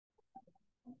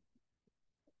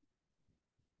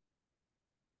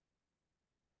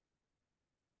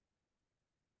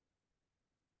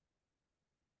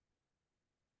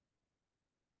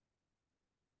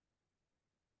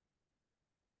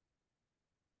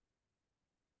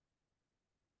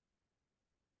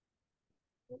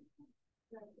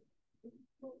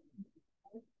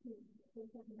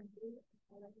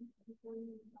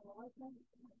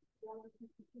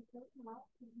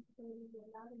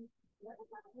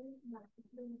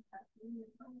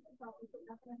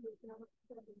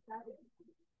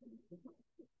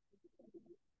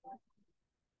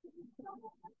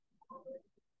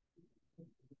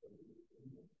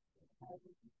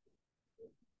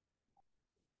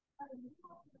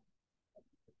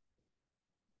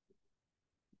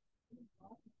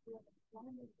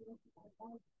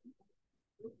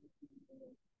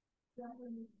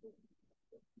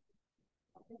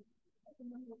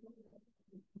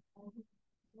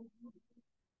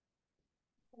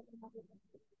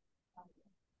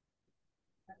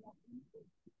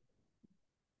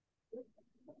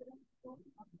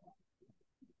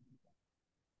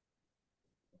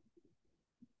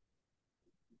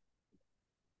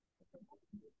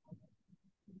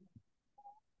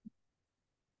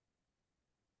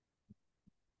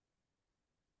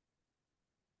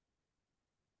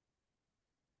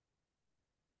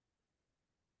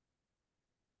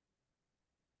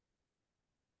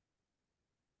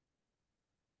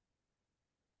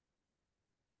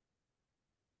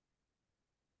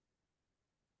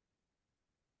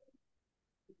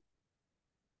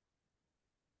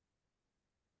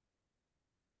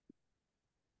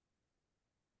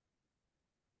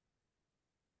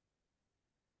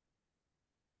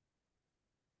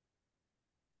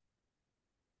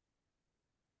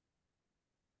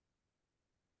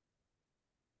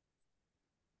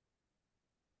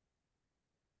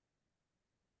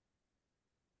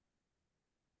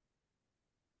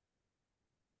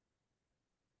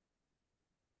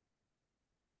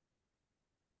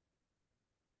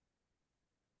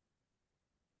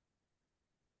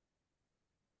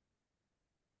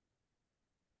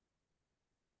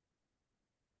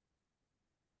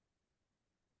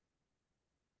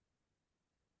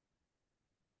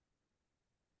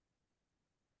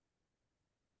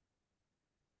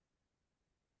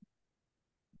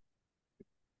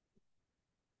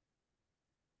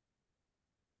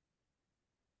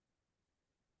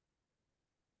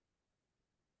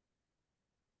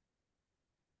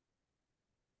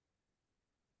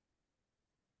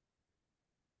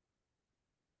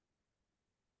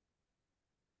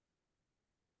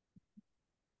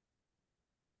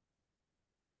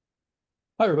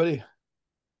Hi, everybody.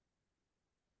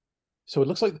 So it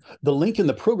looks like the link in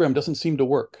the program doesn't seem to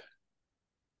work.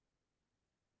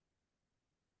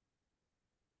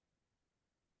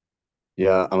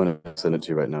 Yeah, I'm going to send it to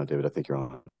you right now, David. I think you're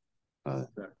on.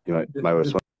 You might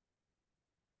respond.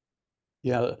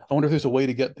 Yeah, I wonder if there's a way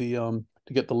to get the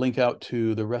link out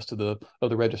to the rest of the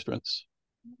registrants.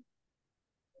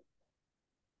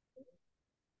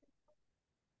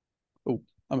 Oh,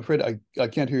 I'm afraid I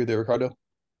can't hear you there, Ricardo.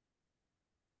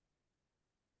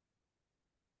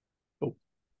 Oh,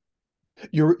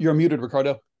 you're muted,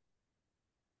 Ricardo.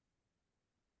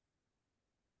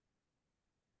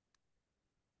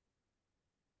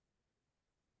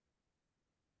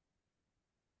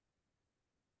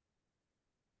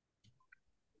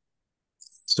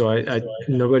 So I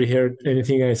nobody heard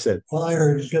anything I said. Well, I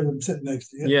heard because I'm sitting next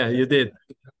to you. Yeah, you did.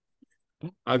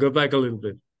 I'll go back a little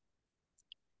bit.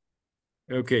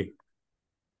 Okay.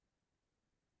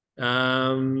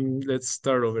 Let's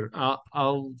start over.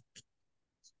 I'll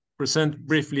present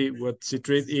briefly what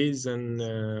CITRID is and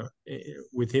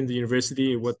within the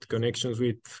university, what connections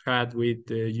we've had with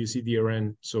UC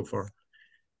DRN so far.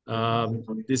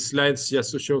 This slide's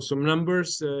just to show some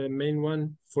numbers. Main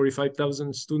one,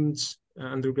 45,000 students,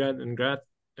 undergrad and grad,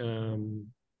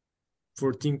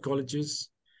 14 colleges,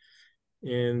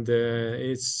 and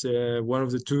it's one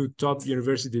of the 2 top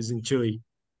universities in Chile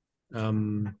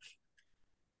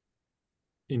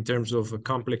in terms of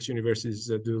complex universities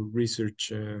that do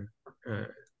research,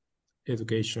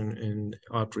 education, and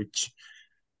outreach.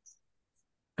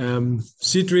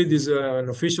 CITRID is an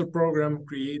official program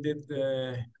created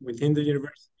within the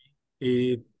university.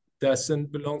 It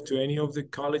doesn't belong to any of the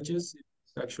colleges.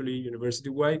 It's actually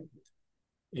university-wide,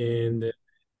 and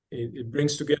it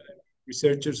brings together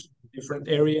researchers from different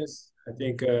areas. I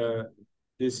think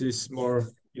this is more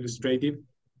illustrative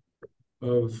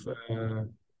of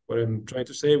what I'm trying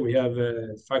to say. We have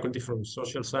faculty from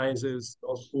social sciences,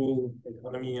 law school,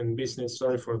 economy, and business.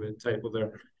 Sorry for the typo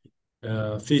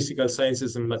there. Physical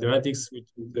sciences and mathematics, which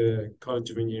is the College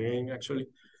of Engineering, actually.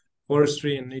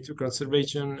 Forestry and nature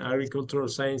conservation, agricultural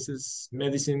sciences,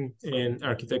 medicine, and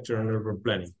architecture and urban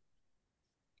planning.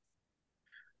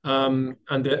 And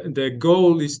the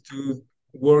goal is to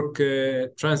work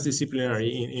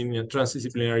transdisciplinary in a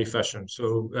transdisciplinary fashion.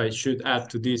 So I should add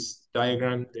to this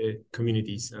diagram the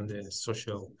communities and the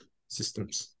social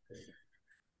systems.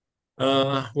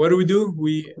 What do?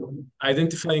 We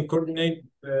identify and coordinate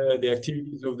the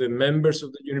activities of the members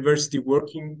of the university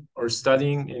working or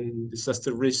studying in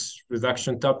disaster risk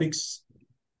reduction topics.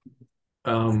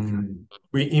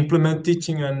 We implement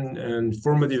teaching and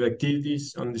formative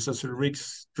activities on disaster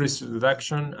risk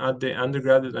reduction at the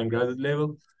undergraduate and graduate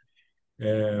level.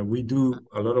 We do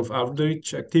a lot of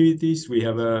outreach activities. We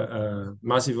have a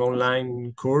massive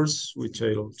online course, which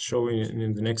I'll show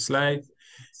in the next slide.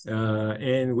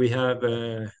 And we have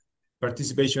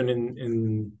participation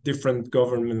in different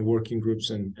government working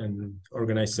groups and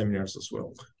organized seminars as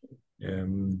well.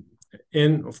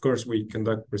 And of course, we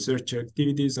conduct research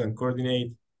activities and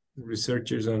coordinate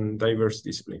researchers on diverse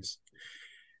disciplines.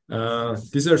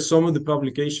 These are some of the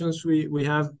publications we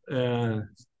have.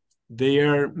 They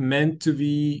are meant to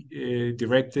be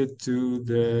directed to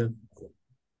the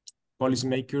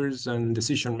policymakers and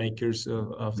decision makers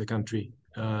of the country.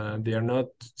 They are not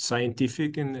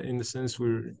scientific in the sense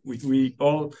we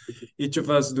all, each of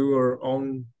us do our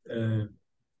own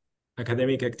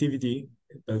academic activity,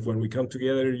 but when we come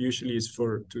together, usually is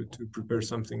to prepare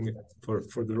something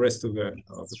for the rest of the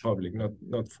public,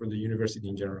 not for the university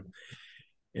in general.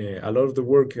 A lot of the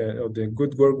work, of the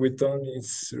good work we've done,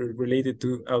 is related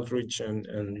to outreach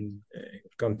and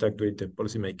contact with the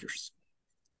policymakers.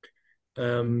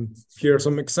 Here are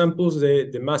some examples.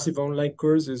 The massive online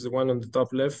course is the one on the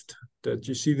top left that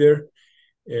you see there.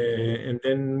 And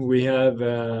then we have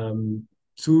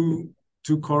two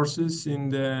courses in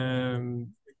the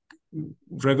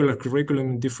regular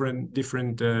curriculum, different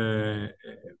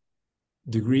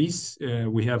degrees.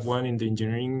 We have one in the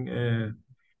engineering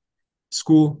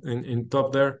school in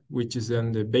top there, which is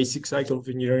in the basic cycle of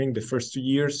engineering, the first 2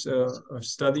 years of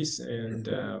studies, and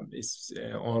it's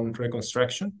on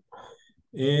reconstruction.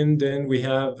 And then we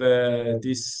have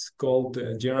this called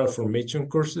general formation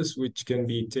courses, which can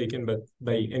be taken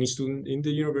by any student in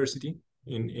the university,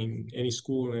 in any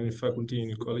school, any faculty,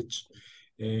 any college.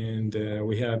 And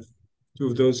we have two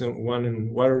of those, one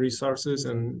in water resources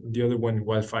and the other one in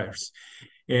wildfires.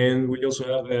 And we also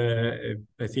have,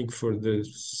 I think for the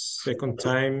second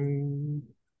time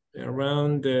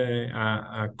around,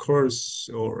 a course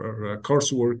or a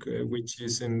coursework, which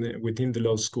is within the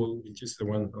law school, which is the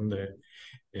one on the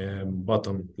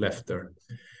bottom left there.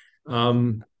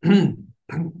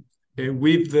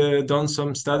 We've done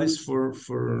some studies for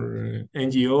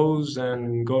NGOs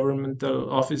and governmental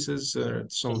offices.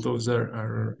 Some of those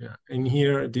are in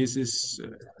here. This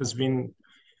has been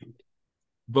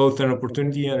both an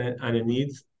opportunity and a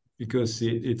need, because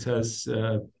it has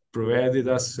provided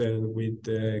us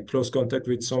with close contact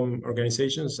with some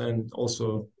organizations, and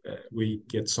also we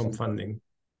get some funding,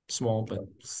 small, but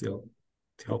still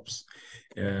it helps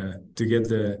to get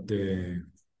the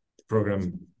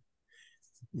program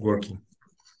working.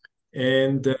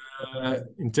 And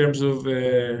in terms of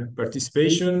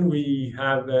participation, we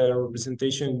have a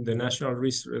representation in the National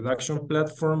Risk Reduction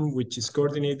Platform, which is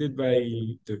coordinated by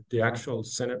the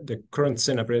current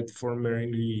Senapred,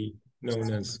 formerly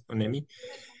known as ONEMI.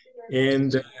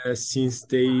 And since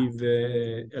they've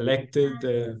elected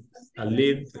a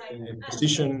lead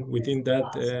position within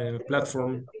that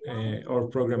platform, our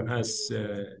program has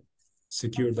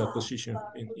secured that position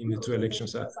in the 2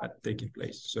 elections that had taken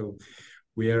place. So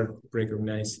we are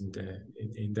recognized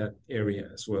in that area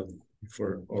as well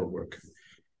for our work.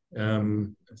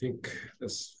 I think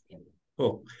that's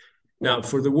all. Now,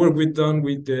 for the work we've done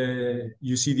with the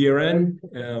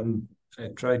UC-DRN, I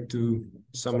tried to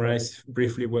summarize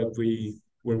briefly where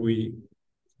we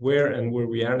were and where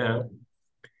we are now.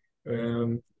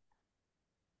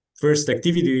 First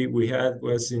activity we had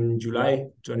was in July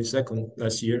 22nd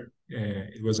last year.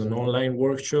 It was an online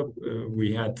workshop.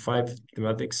 We had 5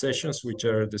 thematic sessions, which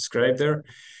are described there.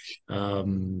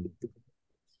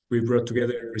 We brought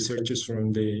together researchers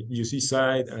from the UC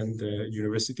side and the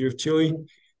University of Chile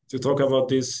to talk about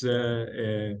these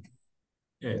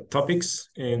topics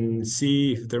and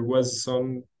see if there was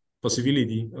some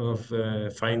possibility of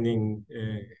finding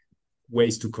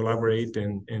ways to collaborate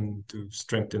and to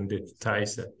strengthen the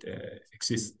ties that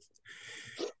exist.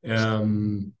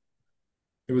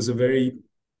 It was a very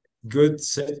good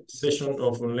session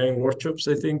of online workshops,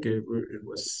 I think. It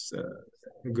was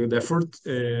a good effort.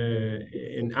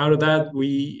 And out of that,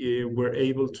 we were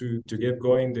able to get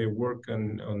going the work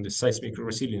on the seismic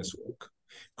resilience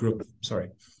group. Sorry.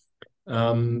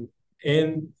 And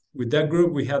with that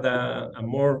group, we had a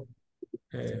more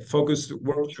focused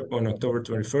workshop on October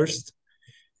 21st,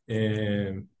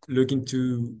 looking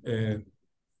to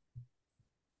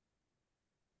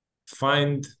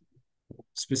find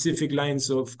specific lines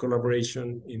of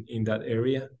collaboration in that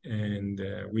area, and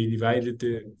we divided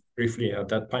briefly at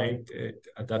that point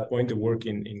the work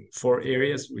in 4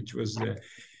 areas, which was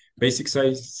basic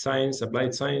science,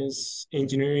 applied science,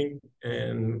 engineering,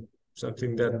 and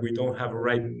something that we don't have a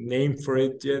right name for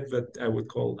it yet, but I would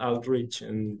call outreach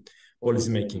and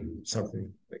policymaking,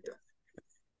 something like that.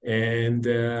 And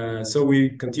so we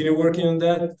continue working on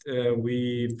that.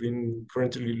 We've been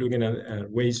currently looking at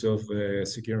ways of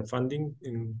securing funding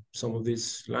in some of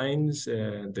these lines.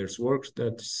 There's work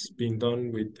that's being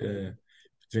done with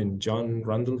between John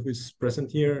Randall, who's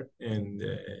present here, and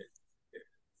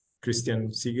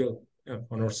Christian Siegel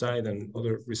on our side, and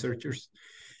other researchers.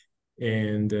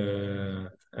 And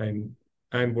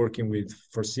I'm working with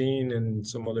Foreseen and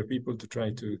some other people to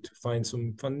try to find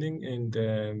some funding,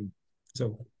 and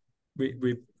so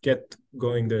we get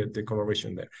going the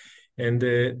collaboration there. And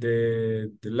the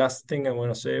last thing I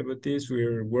want to say about this,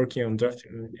 we're working on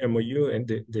drafting MOU, and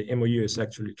the MOU is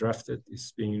actually drafted.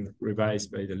 It's being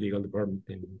revised by the legal department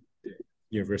in the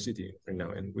university right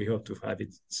now, and we hope to have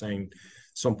it signed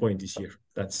some point this year.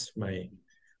 That's my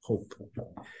hope.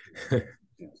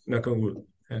 Knock on wood.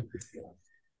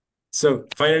 So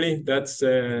finally, that's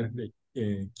the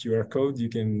QR code. You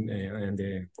can and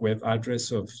the web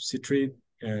address of CITRID.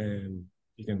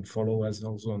 You can follow us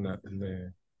also on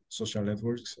the social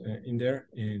networks in there,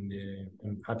 and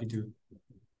I'm happy to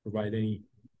provide any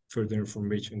further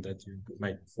information that you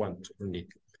might want or need.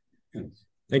 Nice.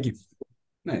 Thank you.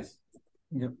 Nice.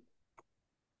 Yep.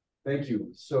 Thank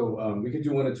you. So we can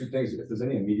do one of 2 things. If there's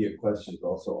any immediate questions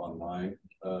also online,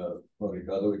 we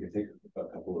can take a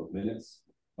couple of minutes.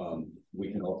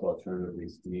 We can also alternatively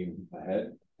steam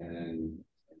ahead and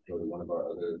go to one of our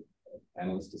other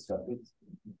panelist discussions.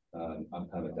 I'm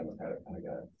kind of a democratic kind of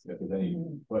guy. So if there's any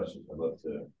questions, I'd love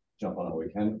to jump on what we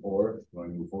can, or if you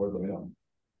want to move forward, let me know.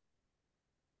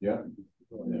 Yeah?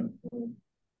 Yeah.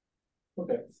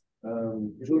 Okay.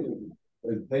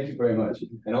 Thank you very much.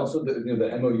 And also,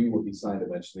 the MOU will be signed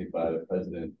eventually by the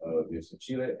president of the UFSC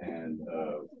Chile, and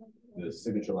the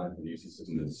signature line for the UC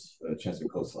system is Chancellor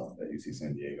Koslav at UC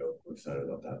San Diego. We're excited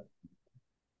about that.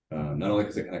 Not only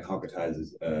because it kind of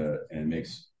concretizes and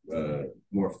makes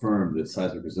more firm the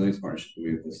seismic resilience partnership that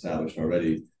we've established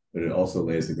already, but it also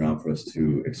lays the ground for us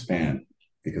to expand,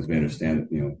 because we understand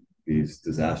that these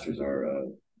disasters are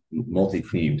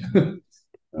multi-themed.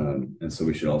 And so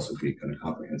we should also be kind of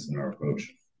comprehensive in our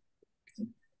approach.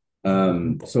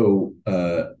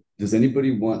 Does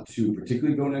anybody want to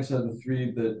particularly go next out of the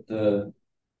 3 that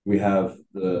we have?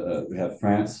 We have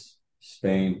France,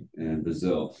 Spain, and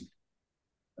Brazil.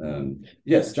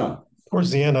 Yes, John.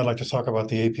 Towards the end, I'd like to talk about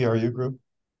the APRU group.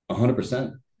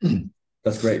 100%.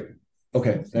 That's great.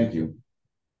 Okay, thank you.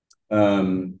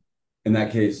 In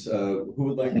that case, who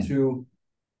would like to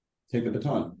take the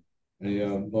baton? Any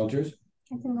volunteers?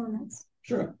 I can go next.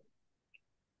 Sure.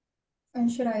 And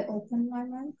should I open my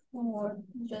mic or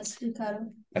just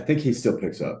Ricardo? I think he still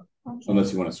picks up, okay.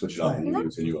 Unless you want to switch it off and No,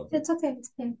 continue up. it's okay.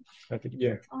 It's okay. I think,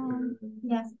 yeah.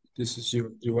 Yeah. This is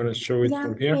you. You want to show it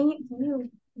from here? Can you?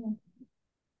 Yeah.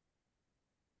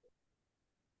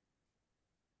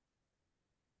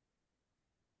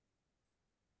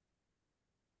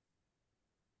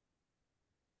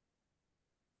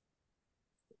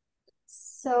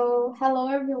 So, hello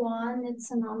everyone.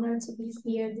 It's an honor to be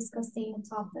here discussing a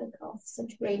topic of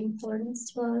such great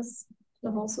importance to us, the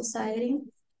whole society.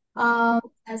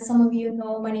 As some of you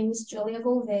know, my name is Julia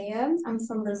Gouveia. I'm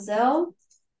from Brazil.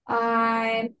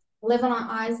 I live on an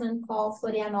island called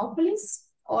Florianópolis,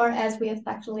 or as we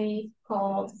affectionately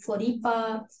called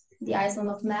Floripa, the island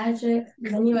of magic.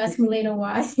 Then you ask me later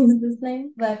why is this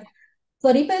name, but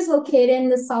Floripa is located in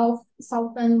the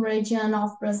southern region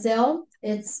of Brazil.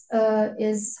 It's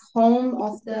is home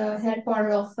of the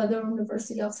headquarters of Federal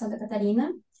University of Santa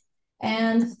Catarina.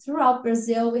 And throughout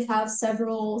Brazil, we have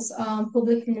several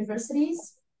public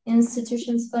universities,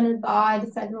 institutions funded by the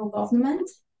federal government.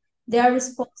 They are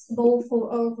responsible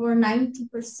for over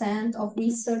 90% of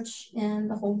research in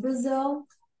the whole Brazil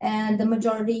and the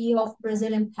majority of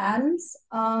Brazilian patents.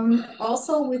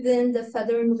 Also within the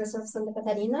Federal University of Santa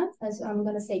Catarina, as I'm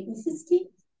going to say UFSC.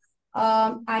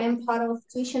 I am part of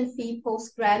tuition fee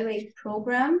postgraduate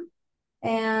program,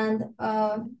 and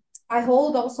I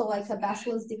hold also like a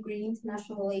bachelor's degree in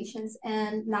international relations,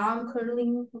 and now I'm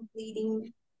currently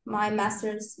completing my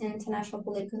master's in international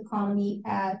political economy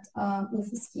at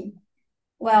UFSC.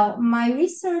 Well, my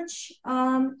research,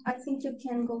 I think you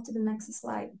can go to the next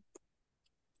slide.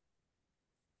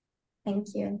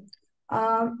 Thank you.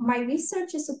 My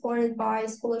research is supported by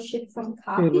scholarship from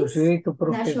Pelo CAPES, jeito, o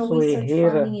National professor Research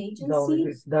Herrera, Funding da Agency.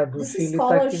 Universidade do These Chile,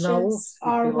 está aqui na scholarships UFSC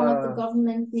are one of the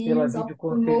government pela means of videoconferência.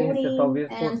 promoting Talvez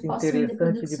and fosse fostering the interessante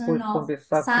production depois of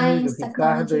conversar com ele, science,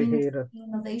 Ricardo technology, Herrera. and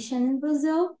innovation in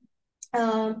Brazil.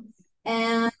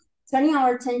 And turning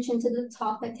our attention to the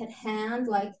topic at hand,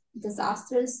 like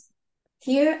disasters.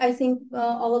 Here, I think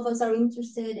all of us are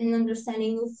interested in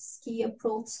understanding UFSC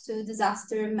approach to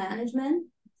disaster management.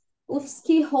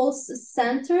 UFSC hosts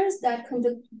centers that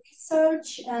conduct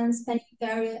research and spanning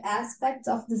various aspects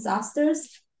of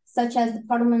disasters, such as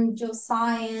Department of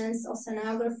Geoscience,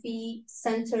 Oceanography,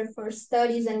 Center for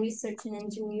Studies and Research in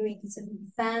Engineering and Civil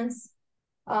Defense,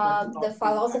 the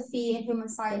Philosophy and Human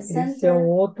Science Center. Esse é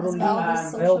outro as well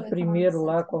as link, é Social o primeiro Economic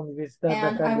lá Center. com a Universidade da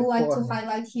And I would like to Califórnia.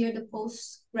 highlight here the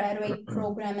postgraduate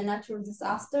program in natural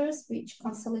disasters, which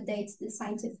consolidates the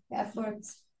scientific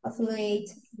efforts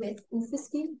affiliated with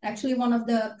UFSC. Actually, one of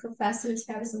the professors,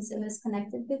 Harrison Sim, is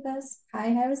connected with us. Hi,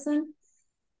 Harrison.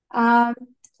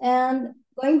 And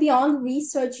going beyond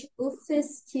research,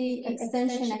 UFSC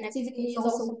extension activities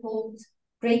also hold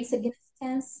great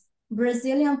significance.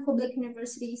 Brazilian public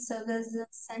universities serve as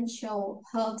essential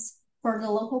hubs for the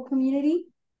local community,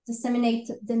 disseminate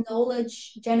the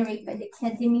knowledge generated by the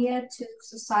academia to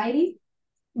society.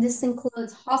 This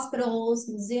includes hospitals,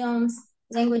 museums,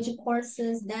 language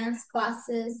courses, dance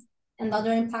classes, and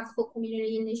other impactful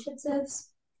community initiatives.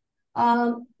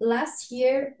 Last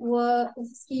year,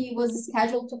 UFSC was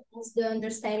scheduled to host the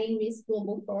Understanding Risk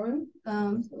Global Forum.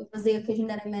 It was the occasion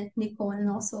that I met Nico and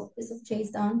also Chris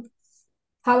Chase down.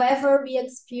 However, we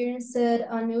experienced an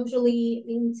unusually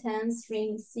intense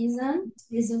rainy season,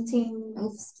 resulting in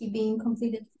UFSC being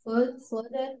completely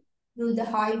flooded due to the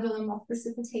high volume of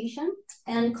precipitation,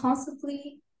 and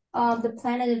consequently, the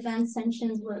planned event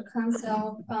sanctions were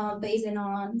canceled based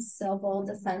on civil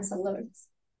defense alerts.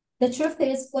 The truth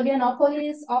is,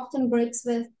 Florianopolis often breaks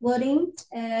with flooding,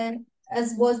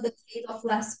 as was the case of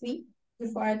last week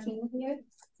before I came here,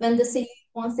 when the city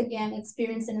once again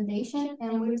experienced inundation,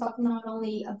 and we're talking not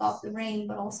only about the rain,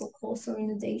 but also coastal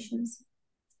inundations.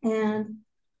 And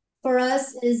for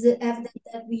us, it is evident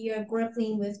that we are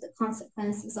grappling with the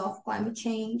consequences of climate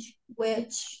change,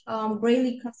 which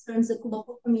greatly concerns the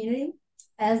global community,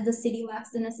 as the city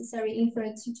lacks the necessary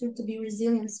infrastructure to be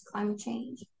resilient to climate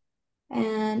change.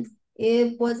 And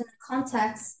it was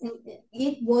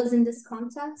in this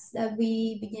context that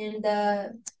we began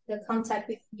the contact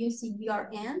with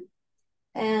DRN.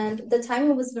 And the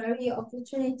timing was very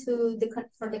opportune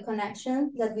for the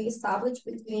connection that we established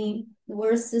between the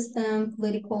World System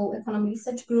Political Economic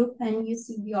Research Group and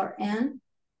DRN.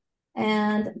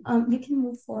 And you can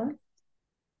move forward.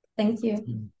 Thank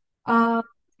you.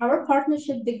 Our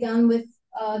partnership began with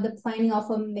the planning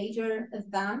of a major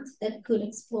event that could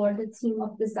explore the theme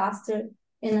of disaster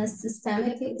in a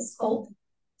systemic scope.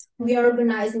 We are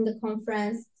organizing the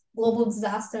conference Global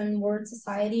Disaster and World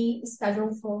Society,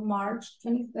 scheduled for March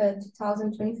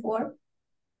 2024.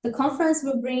 The conference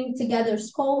will bring together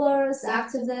scholars,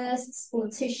 activists,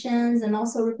 politicians, and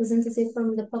also representatives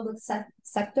from the public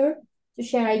sector to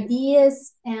share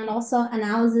ideas and also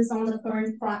analysis on the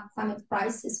current climate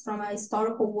crisis from a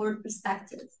historical world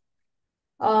perspective.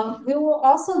 We will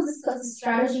also discuss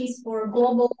strategies for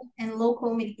global and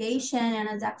local mitigation and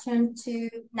adaptation to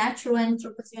natural and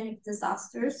anthropogenic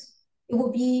disasters. It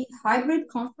will be a hybrid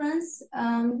conference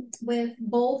with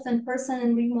both in-person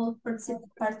and remote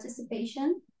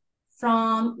participation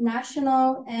from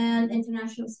national and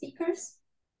international speakers.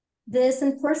 This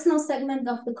in-person segment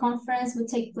of the conference will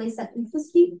take place at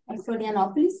UFSC at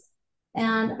Florianopolis.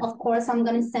 And of course, I'm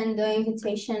going to send the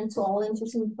invitation to all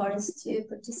interested parties to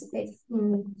participate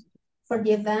for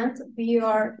the event. We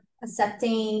are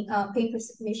accepting paper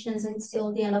submissions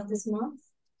until the end of this month,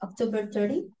 October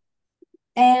 30.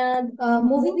 And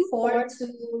moving forward to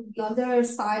the other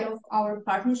side of our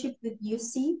partnership with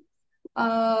UC,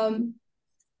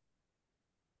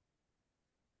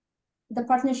 the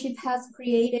partnership has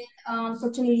created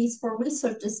opportunities for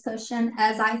research discussion,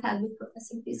 as I had with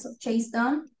Professor Chase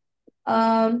done.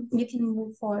 You can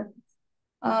move forward.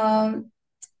 Thank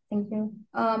you.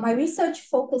 My research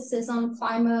focuses on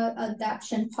climate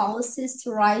adaptation policies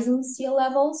to rising sea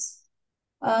levels.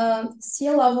 Sea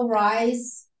level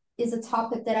rise is a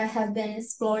topic that I have been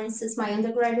exploring since my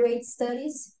undergraduate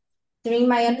studies. During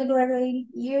my undergraduate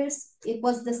years, it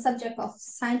was the subject of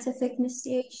scientific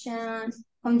investigation,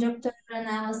 conjecture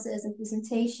analysis, and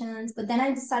presentations, but then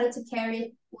I decided to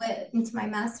carry it into my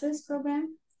master's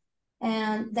program.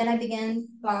 And then I began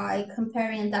by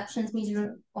comparing adaptations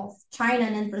measure of China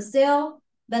and Brazil.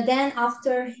 But then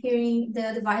after hearing the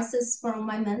advices from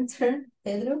my mentor,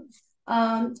 Pedro,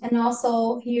 and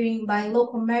also hearing by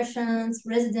local merchants,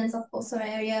 residents of coastal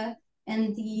area,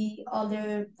 and the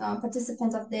other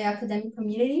participants of the academic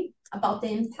community about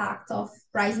the impact of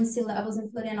rising sea levels in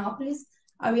Florianopolis,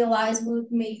 I realized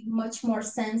would make much more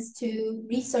sense to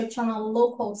research on a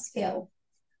local scale.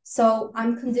 So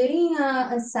I'm conducting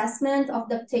an assessment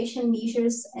of adaptation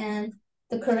measures and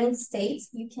the current state.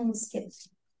 You can skip.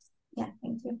 Yeah,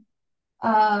 thank you.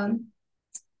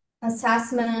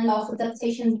 Assessment of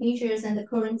adaptation measures and the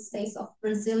current states of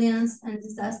resilience and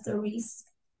disaster risk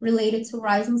related to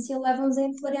rising sea levels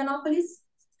in Florianopolis.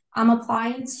 I'm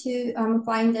applying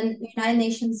the United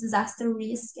Nations Disaster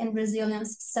Risk and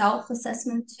Resilience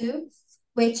Self-Assessment too,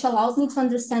 which allows me to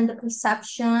understand the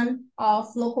perception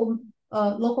of local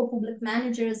public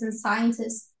managers and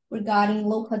scientists regarding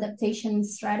local adaptation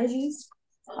strategies.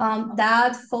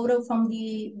 That photo from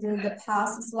the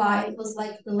past slide was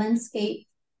like the landscape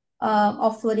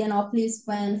of Florianopolis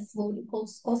when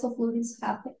coastal flood is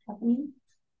happening.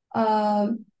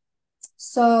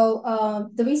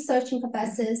 The research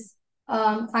encompasses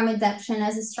climate adaptation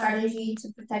as a strategy to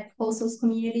protect coastal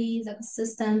communities,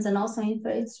 ecosystems, and also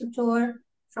infrastructure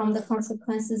from the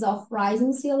consequences of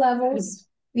rising sea levels.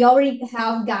 We already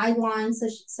have guidelines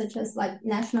such as like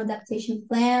National Adaptation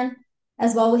Plan.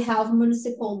 As well, we have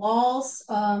municipal laws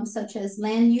such as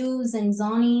land use and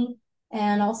zoning,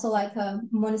 and also like a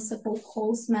municipal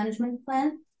coast management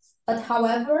plan. But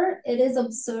however, it is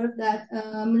observed that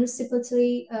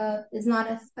municipality is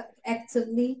not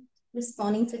actively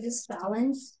responding to this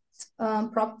challenge,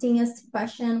 prompting us to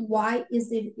question why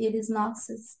it is not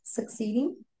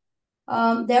succeeding.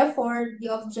 Therefore, the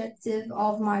objective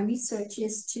of my research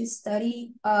is to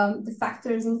study the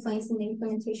factors influencing the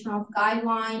implementation of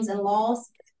guidelines and laws,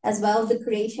 as well as the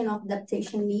creation of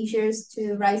adaptation measures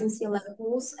to rising sea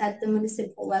levels at the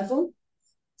municipal level.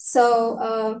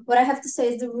 So what I have to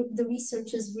say is the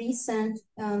research is recent,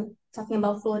 talking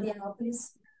about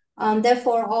Florianopolis.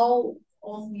 Therefore, all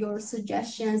of your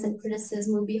suggestions and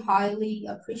criticism will be highly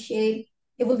appreciated.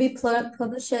 It will be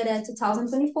published in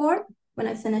 2024 when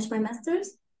I finish my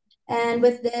master's. And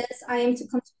with this, I aim to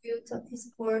contribute to peace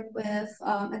support with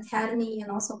academy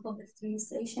and also public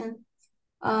administration.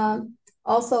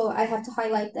 Also, I have to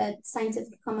highlight that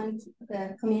scientific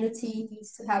community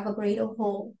needs to have a greater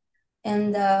role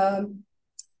in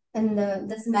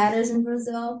this matters in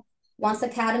Brazil. Once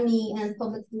academy and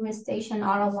public administration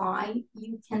are aligned,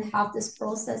 you can have this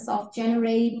process of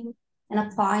generating and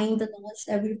applying the knowledge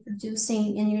that we're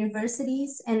producing in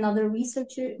universities and other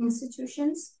research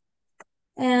institutions.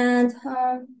 And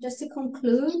just to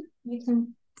conclude, you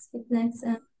can skip next.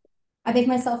 I make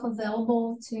myself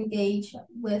available to engage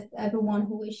with everyone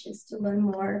who wishes to learn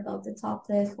more about the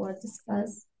topic or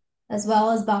discuss, as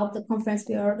well as about the conference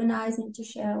we are organizing to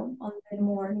share on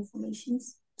more information.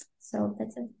 So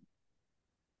that's it.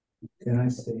 Can I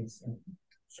say something?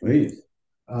 Please.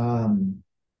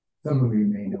 Some of you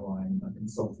may know I'm a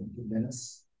consultant to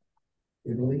Venice,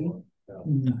 Italy.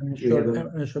 I'm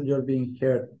sure you're being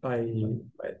heard by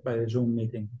the Zoom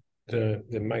meeting. The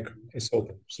mic is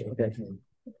open. So. Okay.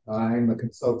 I'm a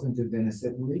consultant to Venice,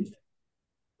 Italy,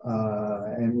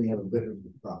 and we have a bit of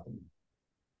a problem.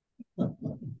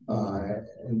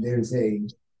 And there's a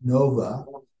NOVA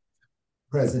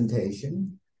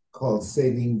presentation called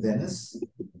Saving Venice.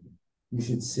 You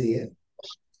should see it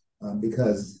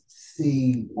because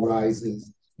sea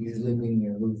rises usually mean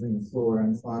you're losing flora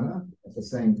and fauna at the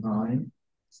same time.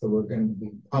 So we're going to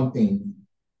be pumping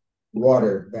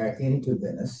water back into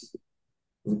Venice.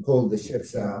 We pulled the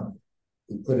ships out.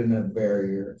 We put in a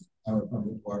barrier and we're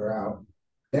pumping water out.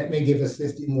 That may give us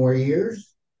 50 more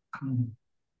years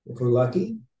if we're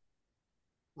lucky.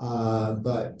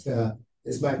 But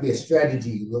this might be a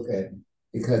strategy you look at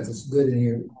because it's good in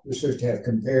your research to have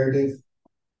comparative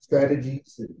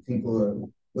strategies that people are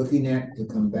looking at to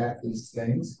combat these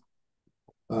things.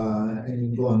 And you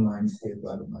can go online and see a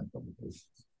lot of my publications.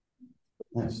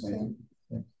 Nice.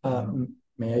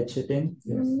 May I chip in?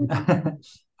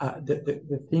 Yes.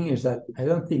 The thing is that I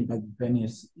don't think that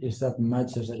Venice is that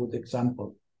much as a good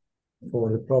example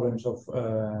for the problems of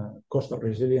coastal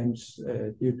resilience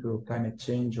due to climate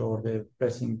change or the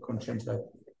pressing concerns that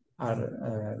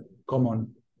are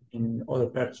common in other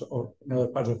parts of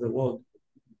the world,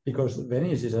 because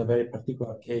Venice is a very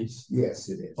particular case. Yes,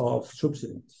 it is. Of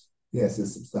subsidence. Yes,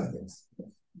 it's subsidence.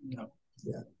 No.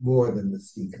 Yeah, more than the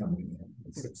sea coming in.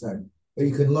 It's subsidence. But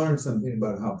you can learn something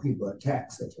about how people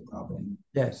attack such a problem.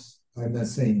 Yes. I'm not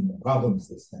saying the problem's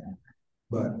the same,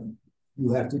 but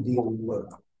you have to deal with what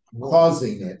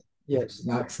causing it. Yes.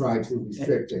 Not try to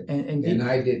restrict it. And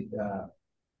I did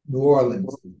New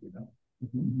Orleans, you know.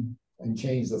 and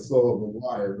change the flow of the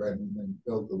water rather than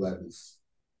build the levees.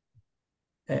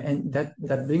 And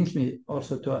that brings me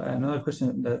also to another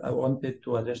question that I wanted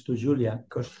to address to Julia,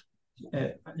 because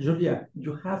Julia,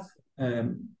 you have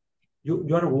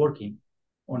you are working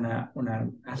on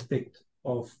an aspect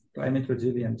of climate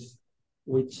resilience,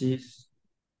 which is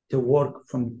the work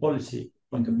from the policy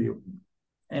point of view.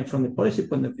 And from the policy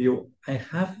point of view, I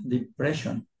have the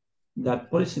impression that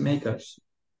policymakers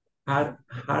are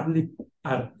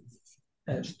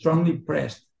strongly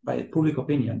pressed by public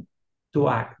opinion to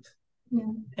act.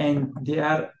 Yeah. And they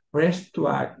are pressed to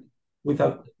act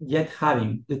without yet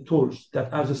having the tools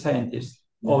that as a scientist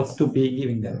ought to be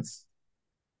giving them.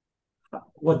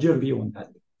 What's your view on that?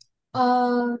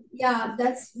 Yeah,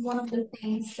 that's one of the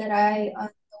things that I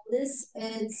notice.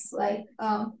 It's like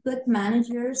good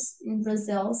managers in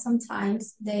Brazil,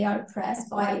 sometimes they are pressed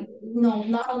by,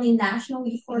 not only national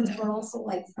efforts, but also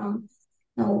like from,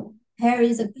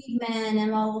 Paris Agreement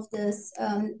and all of this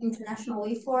international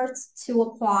efforts to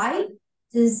apply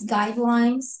these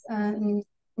guidelines in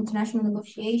international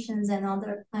negotiations and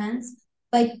other plans,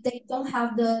 but they don't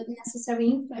have the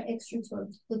necessary infrastructure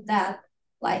to put that.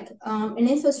 Like an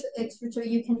infrastructure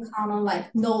you can count on,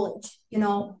 like knowledge,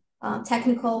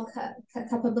 technical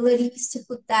capabilities to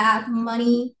put that,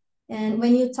 money. And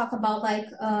when you talk about like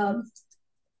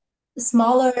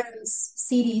smaller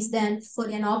cities than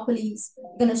Florianopolis,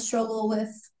 are gonna struggle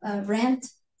with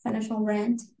financial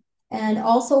rent, and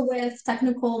also with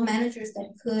technical managers that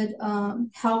could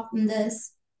help in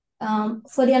this.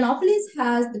 Florianopolis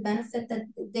has the benefit that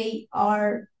they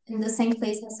are in the same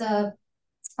place as a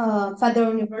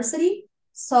federal university,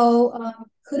 so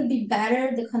could be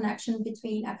better the connection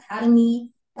between academy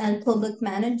and public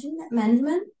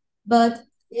management, but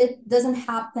it doesn't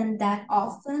happen that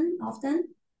often,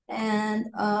 and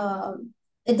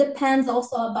it depends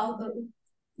also about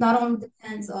not only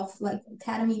depends of like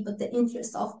academy, but the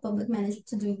interest of public management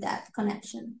to do that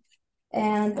connection.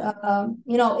 And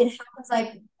it happens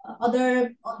like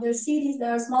other cities that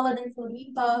are smaller than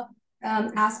Floripa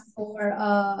ask for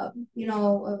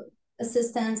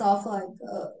assistance of like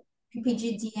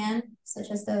PPGDN, such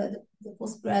as the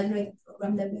postgraduate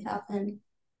program that we have in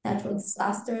natural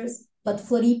disasters. But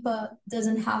Floripa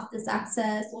doesn't have this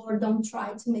access or don't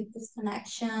try to make this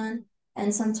connection.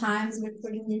 And sometimes we're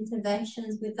putting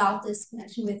interventions without this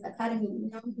connection with academy,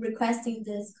 requesting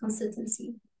this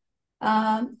consistency.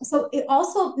 So it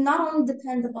also not only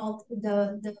depends about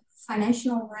the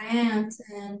financial grant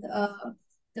and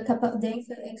the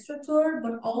infrastructure,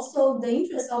 but also the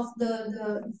interest of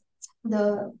the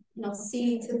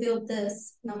city to build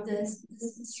this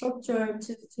this structure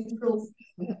to improve.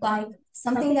 Like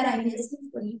something that I noticed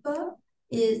in Floripa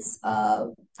is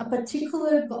a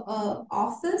particular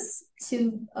office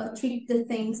to treat the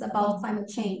things about climate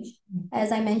change.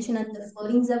 As I mentioned in the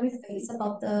floodings that we face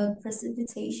about the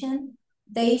precipitation,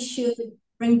 they should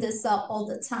bring this up all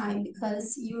the time,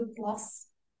 because you've lost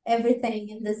everything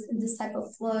in this type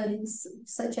of floods,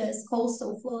 such as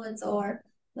coastal floods or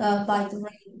by the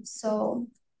rain. So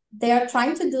they are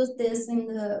trying to do this in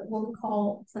the what we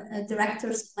call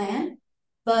director's plan,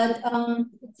 but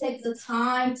it takes the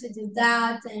time to do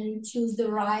that and choose the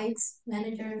right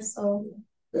manager. So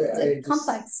it's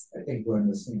complex. I think we're in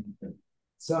the same thing.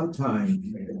 Sometimes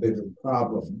you make a bigger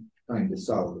problem trying to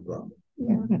solve the problem.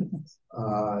 Yeah.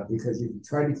 Because if you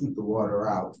try to keep the water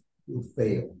out, you'll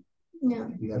fail. Yeah.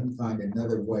 You have to find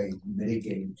another way to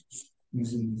mitigate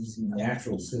using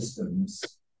natural systems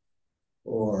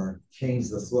or change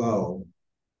the flow.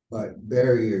 But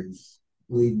barriers,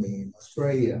 believe me, in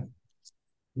Australia,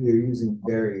 we are using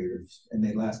barriers and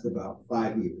they last about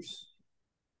 5 years.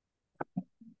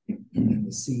 And then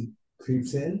the sea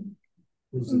creeps in,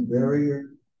 there's a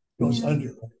barrier, Goes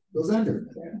under. goes under.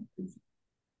 Yeah.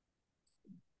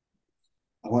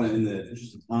 I want to, in the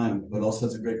interest of time, but also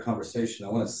it's a great conversation, I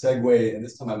want to segue, and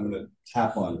this time I'm going to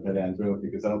tap on Pedro,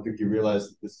 because I don't think you realize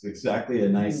that this is exactly a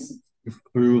nice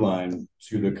through line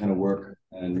to the kind of work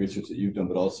and research that you've done,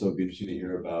 but also it'd be interesting to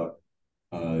hear about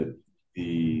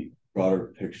the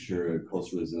broader picture of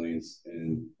coastal resilience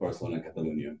in Barcelona and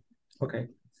Catalonia. Okay.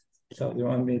 So you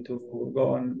want me to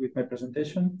go on with my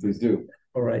presentation? Please do.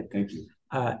 All right. Thank you.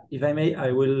 If I may,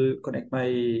 I will connect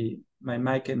my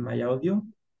mic and my audio.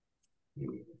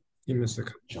 Give me a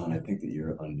second. John, I think that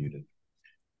you're unmuted.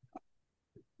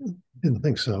 Didn't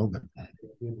think so, but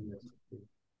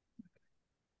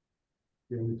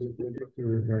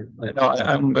No,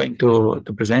 I'm going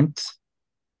to present.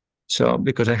 So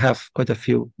because I have quite a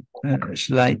few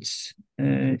slides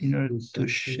in order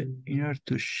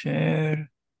to share.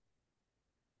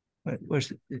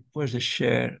 Where's the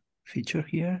share feature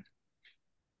here?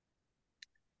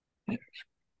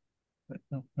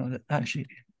 No, actually,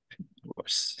 it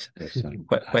was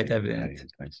quite evident.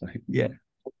 Yeah.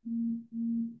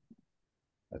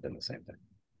 I've done the same thing.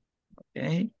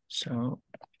 Okay, so.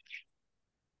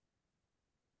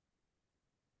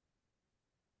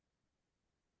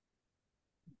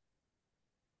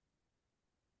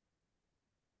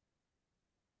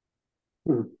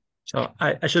 So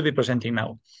I should be presenting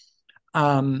now.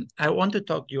 I want to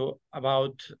talk to you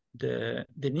about the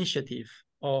initiative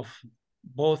of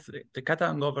both the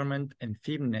Catalan government and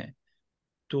CINME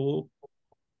to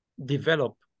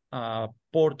develop a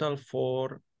portal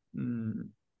for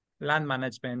land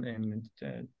management and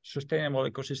sustainable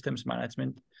ecosystems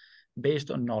management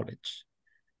based on knowledge.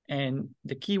 And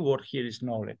the key word here is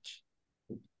knowledge.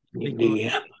 During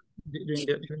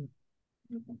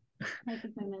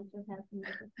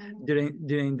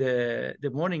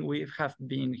the morning, we have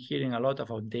been hearing a lot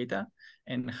about data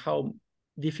and how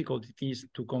difficult it is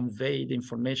to convey the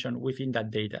information within that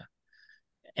data.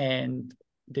 And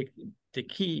the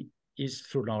key is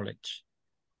through knowledge.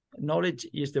 Knowledge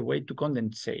is the way to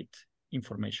condensate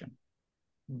information,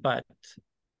 but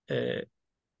it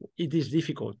is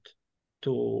difficult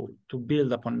to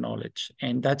build upon knowledge,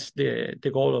 and that's the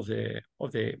goal of the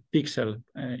Pixel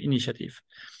initiative.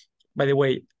 By the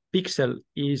way, Pixel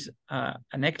is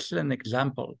an excellent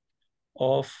example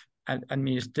of an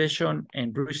administration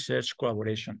and research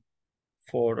collaboration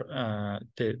for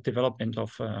the development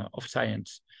of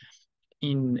science.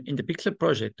 In the Pixel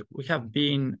project, we have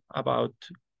been about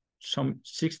some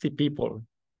 60 people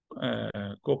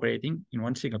cooperating in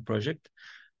one single project,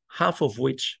 half of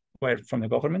which were from the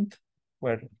government,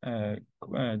 were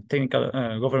technical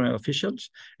government officials,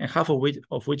 and half of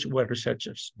which were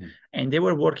researchers. And they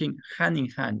were working hand in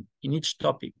hand in each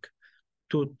topic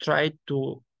to try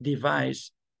to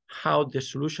devise how the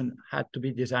solution had to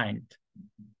be designed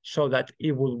so that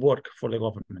it would work for the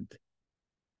government.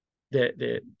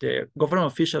 The government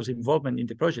officials' involvement in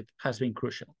the project has been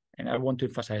crucial, and I want to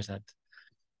emphasize that.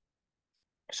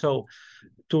 So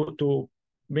to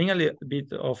bring a little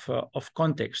bit of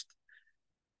context,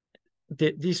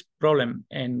 this problem,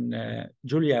 and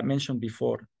Julia mentioned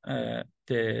before,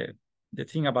 the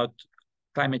thing about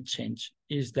climate change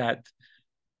is that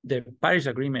the Paris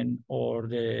Agreement or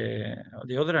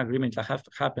the other agreements that have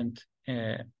happened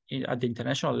at the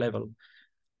international level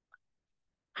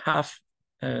have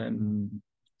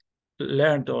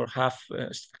learned or have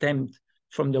stemmed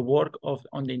from the work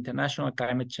on the International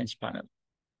Climate Change Panel.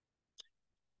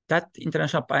 That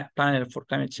International Panel for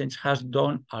Climate Change has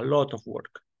done a lot of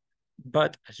work.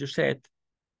 But as you said,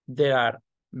 there are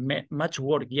much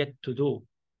work yet to do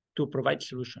to provide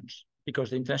solutions,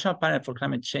 because the International Panel for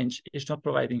Climate Change is not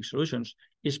providing solutions,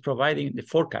 it's providing the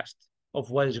forecast of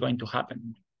what is going to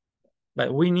happen.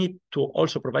 But we need to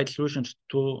also provide solutions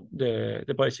to the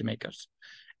policymakers.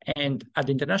 And at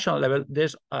the international level,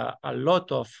 there's a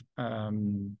lot of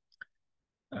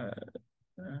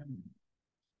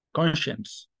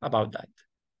conscience about that.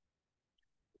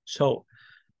 So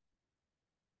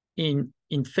in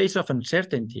face of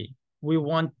uncertainty, we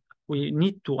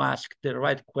need to ask the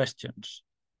right questions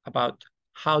about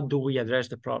how do we address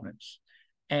the problems.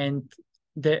 And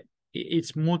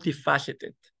it's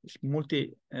multifaceted, it's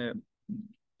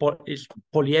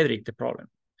polyedric, the problem.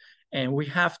 And we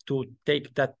have to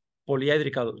take that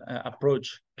polyedrical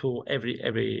approach to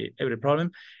every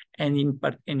problem. And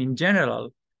in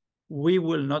general, we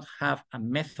will not have a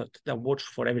method that works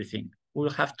for everything. We'll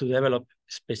have to develop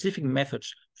specific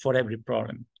methods for every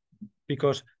problem,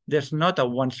 because there's not a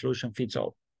one solution fits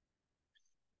all.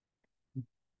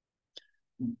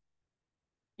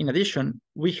 In addition,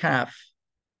 we have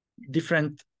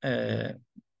different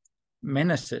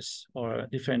menaces or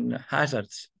different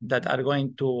hazards that are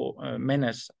going to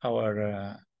menace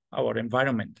our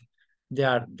environment. They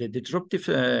are the disruptive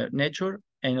nature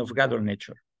and of gradual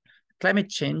nature. Climate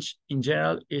change in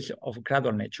general is of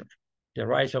gradual nature. The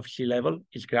rise of sea level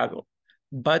is gradual,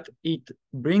 but it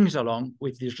brings along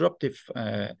with disruptive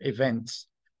events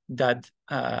that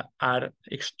are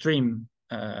extreme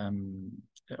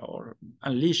or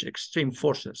unleash extreme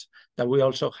forces that we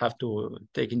also have to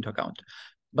take into account.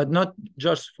 But not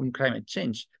just from climate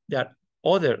change. There are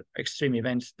other extreme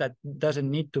events that doesn't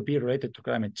need to be related to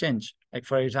climate change. Like,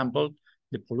 for example,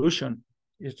 the pollution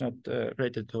is not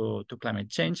related to climate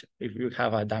change. If you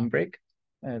have a dam break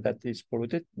that is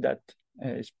polluted, that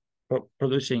is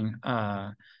producing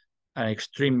an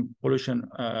extreme pollution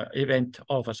event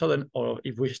all of a sudden, or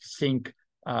if we sink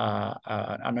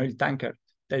an oil tanker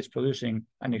that is producing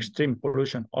an extreme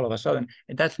pollution all of a sudden,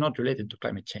 and that's not related to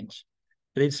climate change.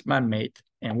 But it's man-made,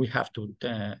 and we have to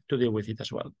deal with it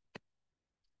as well.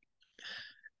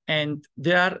 And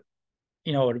there are,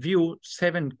 in our view,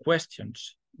 7 questions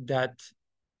that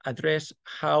address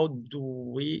how do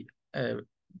we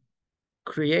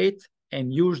create and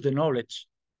use the knowledge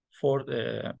for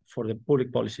the public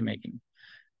policy making.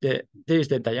 There is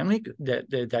the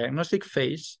diagnostic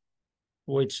phase,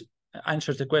 which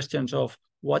answers the questions of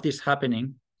what is happening,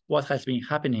 what has been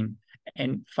happening,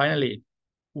 and finally,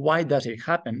 why does it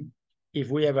happen, if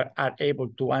we ever are able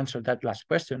to answer that last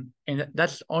question. And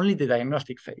that's only the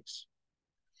diagnostic phase.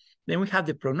 Then we have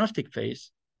the prognostic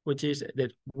phase, which is the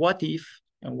what if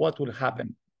and what will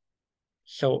happen.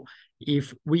 So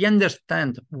if we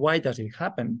understand why does it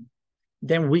happen,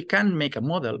 then we can make a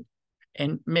model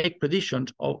and make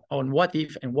predictions on what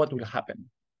if and what will happen.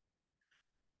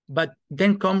 But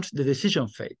then comes the decision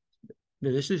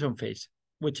phase,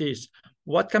 which is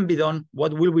what can be done,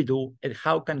 what will we do, and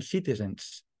how can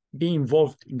citizens be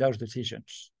involved in those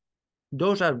decisions?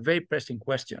 Those are very pressing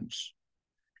questions.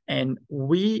 And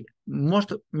we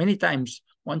many times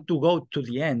want to go to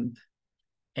the end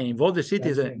and involve the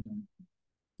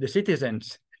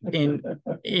citizens in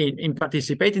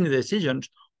participating in the decisions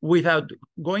without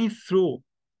going through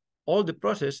all the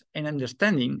process and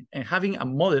understanding and having a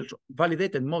model,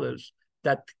 validated models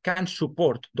that can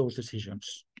support those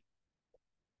decisions.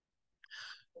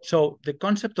 So the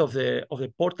concept of the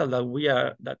portal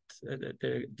that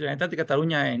the Generalitat de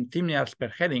Catalunya and CINME are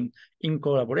spearheading in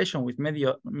collaboration with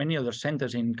many other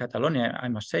centers in Catalonia, I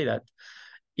must say that,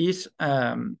 is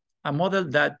a model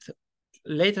that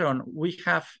later on we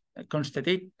have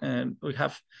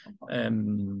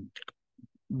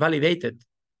validated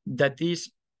that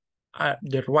is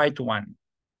the right one.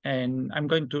 And I'm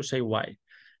going to say why.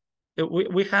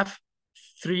 We have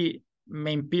 3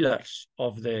 main pillars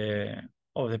of the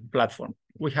platform.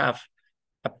 We have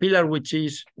a pillar which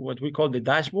is what we call the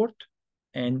dashboard,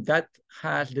 and that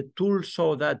has the tools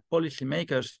so that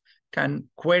policymakers can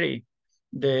query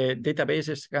the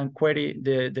databases, can query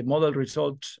the model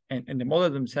results and the model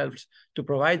themselves to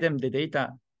provide them the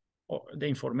data or the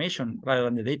information rather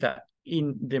than the data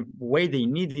in the way they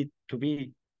need it to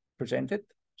be presented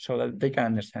so that they can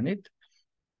understand it.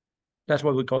 That's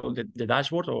what we call the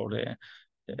dashboard, or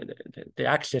the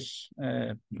access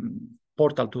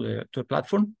portal to the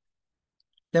platform.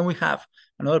 Then we have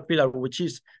another pillar, which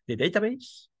is the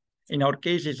database. In our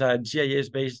case, it's a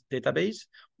GIS-based database,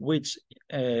 which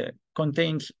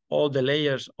contains all the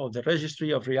layers of the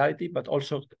registry of reality, but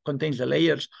also contains the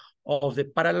layers of the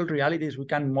parallel realities we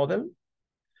can model.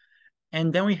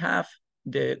 And then we have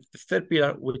the 3rd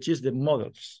pillar, which is the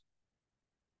models,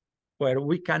 where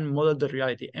we can model the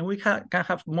reality. And we can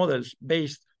have models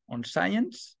based on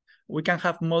science. We can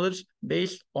have models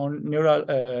based on neural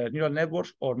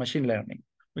networks or machine learning.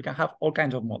 We can have all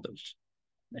kinds of models.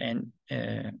 And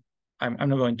I'm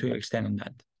not going to extend on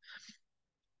that.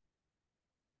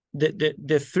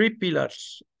 The 3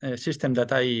 pillars system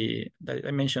that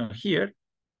I mentioned here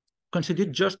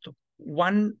constitute just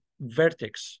one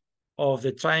vertex of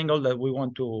the triangle that we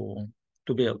want to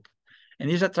build. And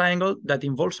it's a triangle that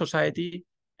involves society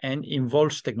and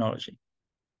involves technology.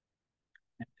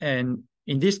 And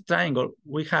in this triangle,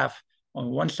 we have on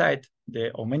one side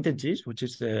the augmented Gs, which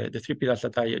is the 3 pillars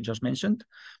that I just mentioned.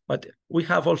 But we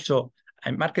have also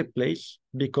a marketplace,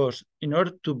 because in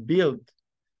order to build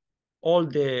all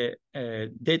the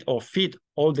data or feed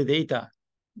all the data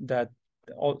that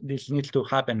all this needs to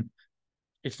happen,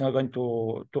 it's not going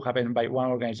to happen by one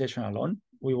organization alone.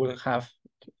 We will have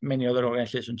many other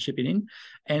organizations chipping in,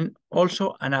 and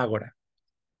also an agora.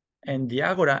 And the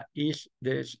agora is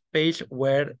the space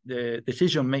where the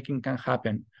decision-making can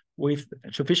happen with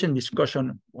sufficient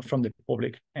discussion from the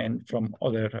public and from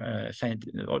other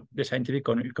the scientific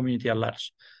community at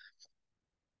large.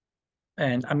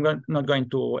 And I'm not going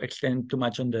to extend too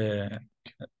much on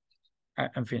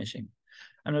I'm finishing.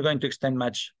 I'm not going to extend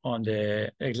much on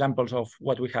the examples of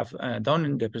what we have done.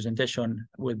 In the presentation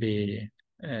will be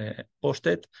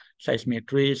posted: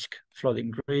 seismic risk,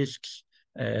 flooding risks,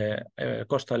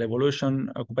 coastal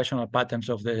evolution, occupational patterns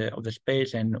of the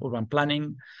space and urban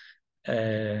planning,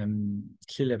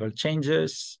 sea level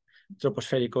changes,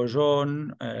 tropospheric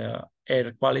ozone,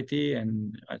 air quality,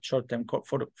 and short-term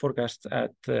forecast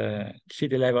at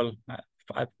city level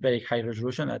at very high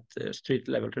resolution, at street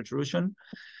level resolution,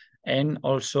 and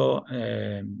also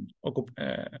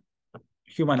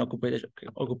human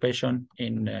occupation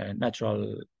in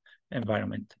natural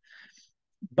environment.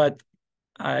 But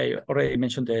I already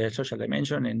mentioned the social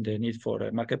dimension and the need for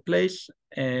a marketplace.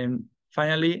 And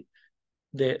finally,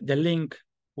 the link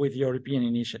with European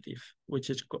initiative, which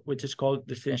is called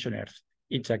Destination Earth.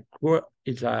 It's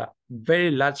a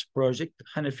very large project,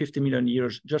 150 million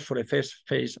euros just for the first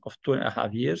phase of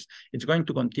 2.5 years. It's going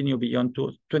to continue beyond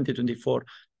to 2024,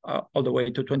 all the way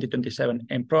to 2027,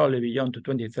 and probably beyond to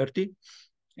 2030.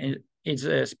 And it's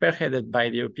spearheaded by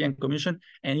the European Commission,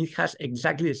 and it has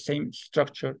exactly the same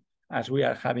structure as we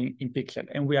are having in Pixel,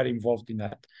 and we are involved in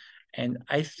that. And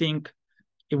I think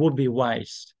it would be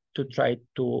wise to try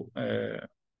to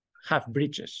have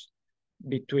bridges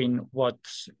between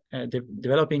what's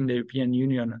developing the European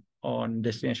Union on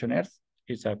Destination Earth.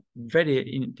 It's a very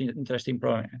interesting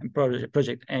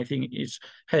project, and I think it's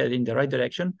headed in the right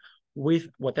direction with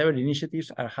whatever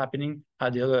initiatives are happening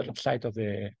at the other side of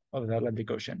the Atlantic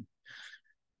Ocean.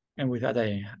 And with that,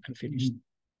 I'm finished.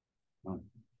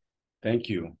 Thank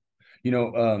you. You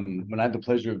know, when I had the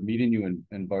pleasure of meeting you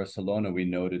in Barcelona, we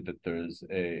noted that there's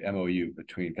a MOU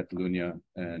between Catalonia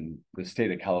and the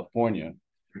state of California,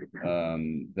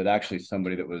 that actually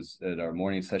somebody that was at our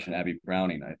morning session, Abby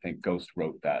Browning, I think Ghost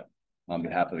wrote that on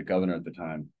behalf of the governor at the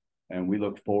time. And we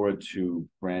look forward to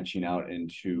branching out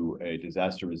into a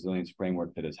disaster resilience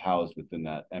framework that is housed within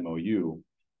that MOU.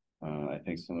 I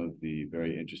think some of the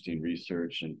very interesting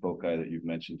research and foci that you've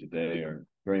mentioned today are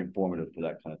very informative for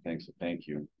that kind of thing. So thank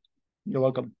you. You're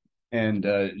welcome. And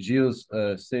Gilles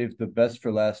saved the best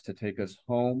for last to take us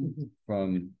home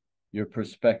from your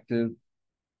perspective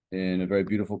in a very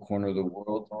beautiful corner of the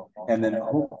world. And then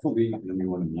hopefully, let me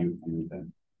want to mute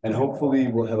anything. And hopefully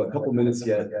we'll have a couple minutes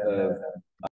yet of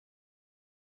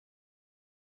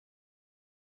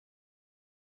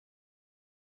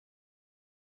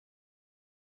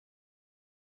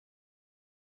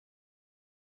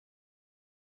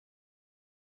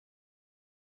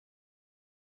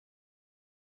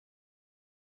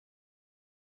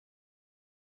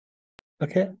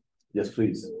Okay. yes,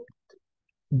 please.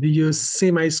 Do you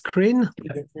see my screen?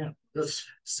 Yeah.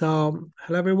 So,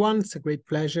 hello everyone. It's a great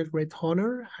pleasure, great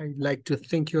honor. I'd like to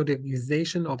thank you, the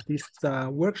organization of this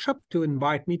workshop, to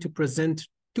invite me to present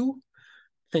two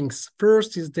things.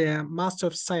 First is the Master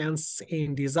of Science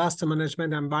in Disaster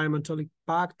Management and Environmental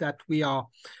Impact that we are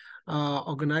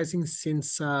organizing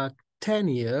since 10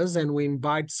 years, and we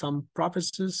invite some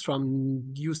professors from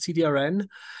UCDRN.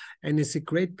 And it's a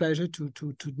great pleasure to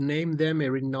name them: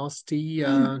 Erin Nosty,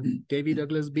 David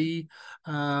Douglas-B,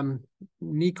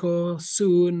 Nico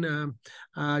Soon,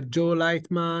 Joe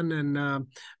Lightman,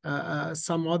 and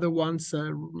some other ones.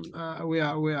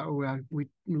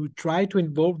 We try to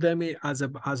involve them as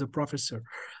a professor.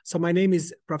 So my name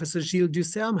is Professor Gilles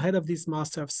Ducet. I'm head of this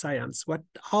Master of Science. What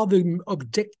are the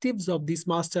objectives of this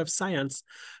Master of Science?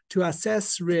 To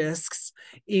assess risks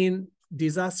in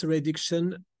disaster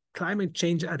reduction, climate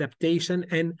change adaptation,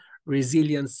 and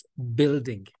resilience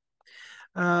building.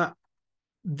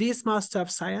 This Master of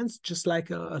Science, just like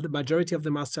the majority of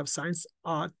the Master of Science,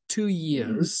 are 2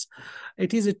 years.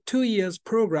 It is a 2 years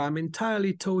program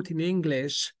entirely taught in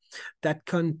English that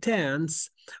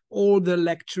contains all the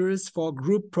lectures for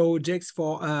group projects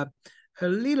for a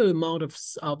little amount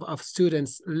of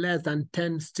students, less than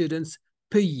 10 students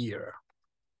per year.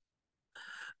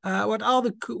 What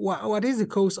is the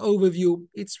course overview?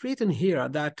 It's written here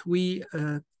that we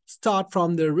start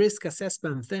from the risk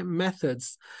assessment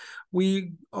methods.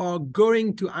 We are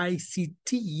going to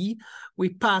ICT. We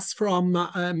pass from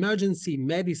emergency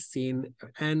medicine,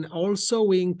 and also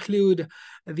we include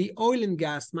the oil and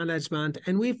gas management,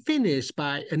 and we finish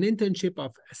by an internship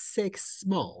of 6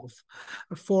 months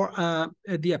for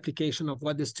the application of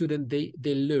what the student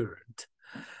they learned.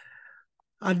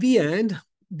 At the end,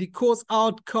 the course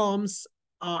outcomes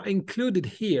are included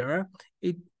here.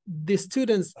 The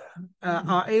students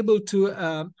are able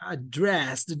to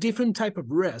address the different type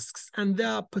of risks and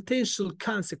their potential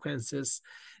consequences.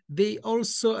 They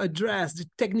also address the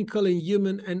technical and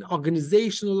human and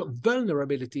organizational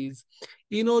vulnerabilities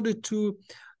in order to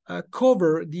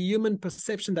cover the human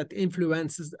perception that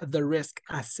influences the risk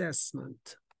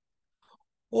assessment.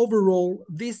 Overall,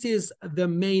 this is the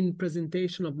main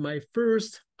presentation of my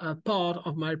first part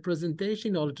of my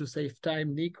presentation in order to save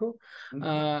time, Nico.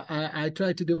 I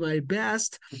try to do my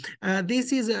best.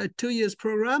 This is a 2 years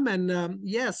program, and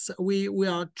yes, we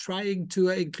are trying to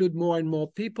include more and more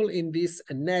people in this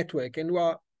network, and we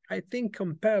are, I think,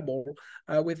 comparable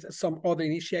with some other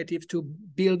initiatives to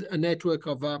build a network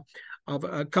of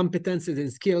competencies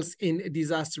and skills in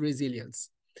disaster resilience.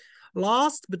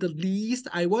 Last but not least,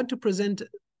 I want to present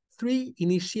 3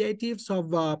 initiatives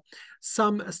of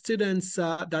some students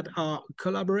that are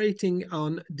collaborating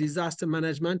on disaster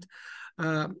management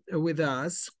with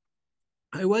us.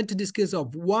 I want to discuss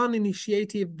of one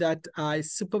initiative that I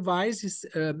supervise is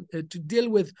to deal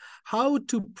with how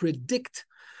to predict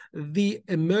the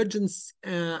emergence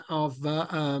of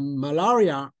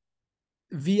malaria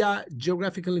via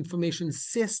geographical information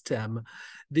system.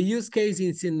 The use case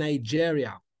is in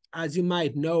Nigeria. As you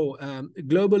might know,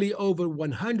 globally over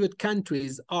 100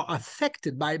 countries are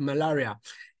affected by malaria.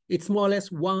 It's more or less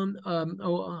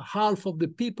half of the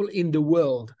people in the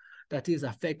world that is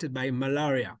affected by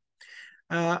malaria.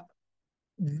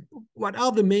 What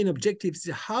are the main objectives?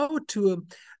 How to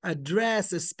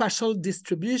address a spatial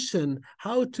distribution,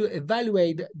 how to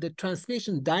evaluate the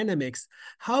transmission dynamics,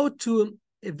 how to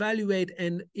evaluate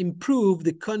and improve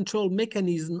the control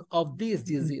mechanism of this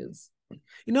disease.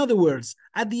 In other words,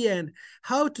 at the end,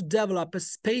 how to develop a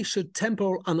spatial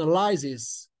temporal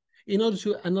analysis in order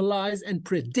to analyze and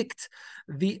predict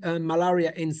the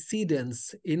malaria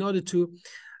incidence, in order to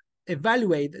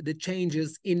evaluate the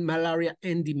changes in malaria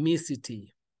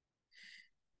endemicity.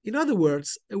 In other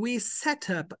words, we set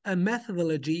up a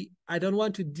methodology, I don't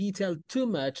want to detail too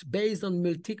much, based on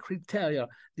multi-criteria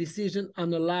decision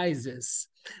analysis,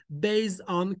 based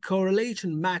on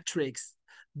correlation matrix,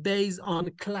 based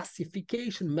on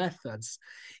classification methods,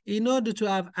 in order to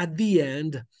have at the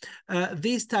end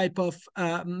this type of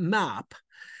map.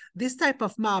 This type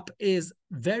of map is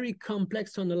very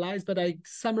complex to analyze, but I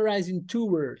summarize in 2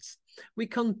 words. We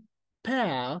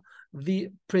compare the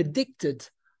predicted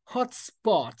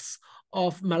hotspots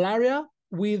of malaria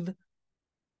with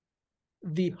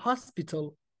the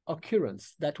hospital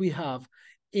occurrence that we have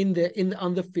on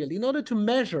the field, in order to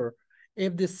measure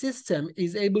if the system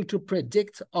is able to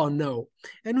predict or no.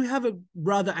 And we have a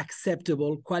rather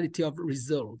acceptable quality of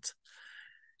result.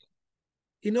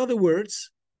 In other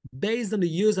words, based on the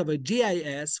use of a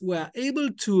GIS, we are able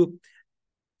to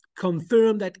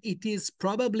confirm that it is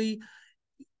probably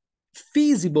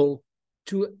feasible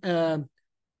to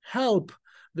help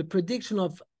the prediction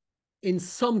of, in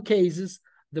some cases,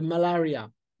 the malaria.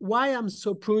 Why I'm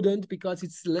so prudent? Because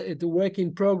it's a work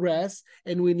in progress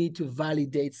and we need to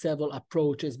validate several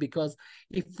approaches, because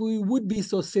if we would be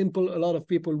so simple, a lot of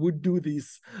people would do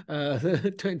this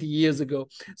 20 years ago.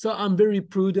 So I'm very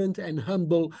prudent and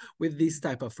humble with this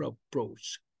type of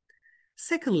approach.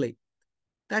 Secondly,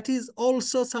 that is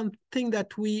also something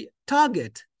that we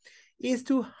target, is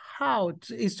to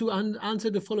answer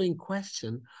the following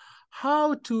question: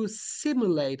 how to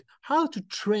simulate, how to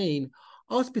train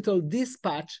hospital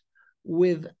dispatch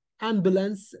with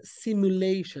ambulance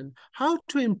simulation, how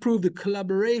to improve the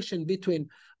collaboration between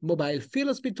mobile field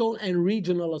hospital and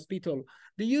regional hospital.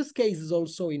 The use case is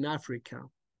also in Africa.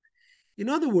 In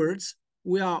other words,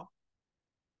 we are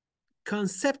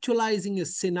conceptualizing a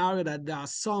scenario that there are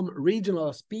some regional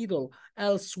hospital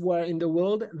elsewhere in the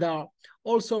world. There are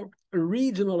also a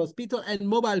regional hospital and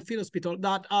mobile field hospital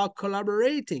that are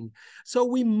collaborating. So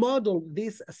we model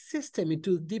this system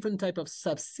into different type of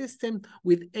subsystem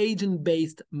with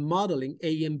agent-based modeling,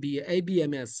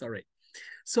 ABMS, sorry.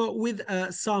 So with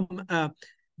some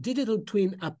digital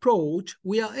twin approach,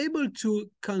 we are able to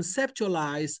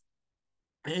conceptualize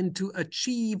and to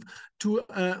achieve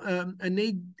an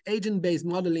agent-based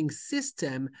modeling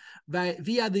system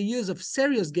via the use of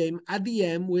serious game. At the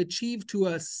end, we achieve to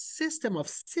a system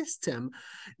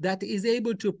that is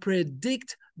able to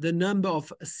predict the number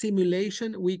of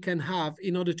simulation we can have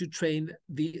in order to train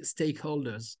the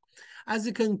stakeholders. As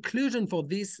a conclusion for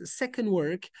this second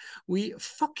work, we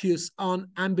focus on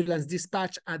ambulance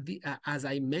dispatch as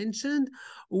I mentioned.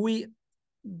 We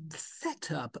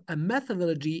set up a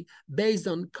methodology based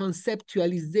on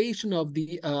conceptualization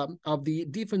of the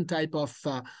different type of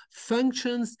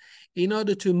functions in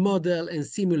order to model and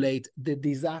simulate the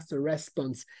disaster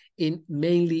response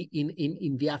mainly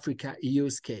in the Africa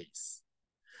use case.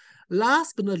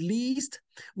 Last but not least,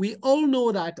 we all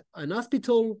know that an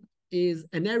hospital is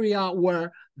an area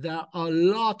where there are a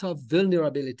lot of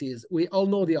vulnerabilities. We all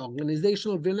know the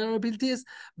organizational vulnerabilities,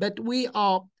 but we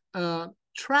are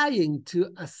trying to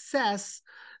assess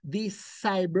the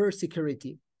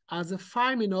cybersecurity. As a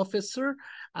fireman officer,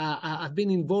 I've been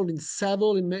involved in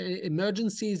several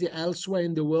emergencies elsewhere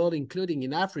in the world, including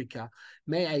in Africa.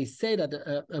 May I say that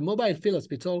a mobile field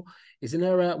hospital is an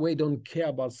area where we don't care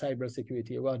about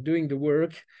cybersecurity. We are doing the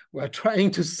work, we are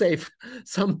trying to save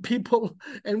some people,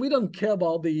 and we don't care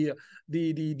about the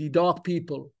dark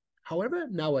people. However,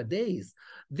 nowadays,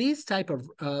 this type of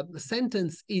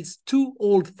sentence is too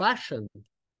old-fashioned.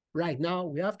 Right now,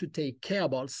 we have to take care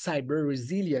about cyber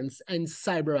resilience and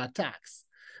cyber attacks,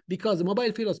 because the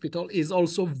mobile field hospital is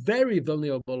also very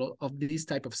vulnerable of these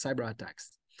type of cyber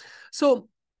attacks. So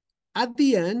at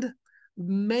the end,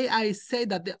 may I say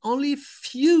that the only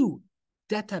few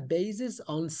databases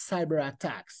on cyber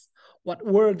attacks, what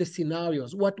were the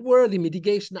scenarios, what were the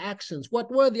mitigation actions, what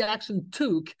were the actions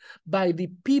took by the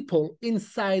people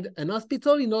inside an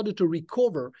hospital in order to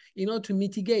recover, in order to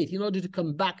mitigate, in order to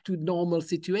come back to normal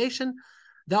situation.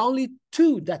 There are only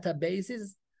 2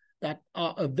 databases that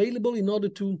are available in order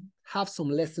to have some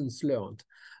lessons learned.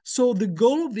 So the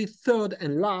goal of the third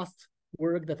and last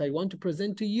work that I want to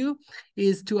present to you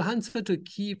is to answer to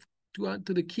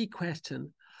the key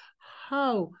question: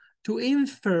 how to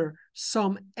infer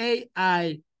some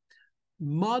AI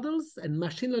models and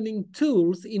machine learning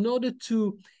tools in order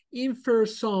to infer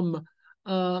some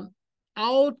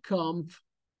outcomes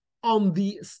on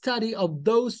the study of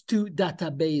those 2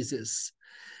 databases.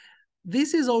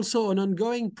 This is also an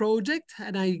ongoing project,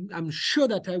 and I'm sure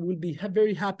that I will be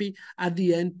very happy at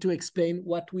the end to explain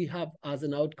what we have as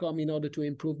an outcome in order to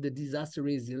improve the disaster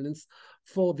resilience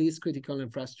for this critical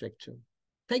infrastructure.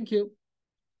 Thank you.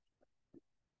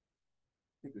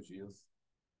 Thank you, Gilles.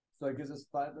 So it gives us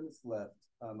 5 minutes left.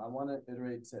 I want to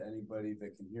iterate to anybody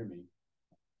that can hear me.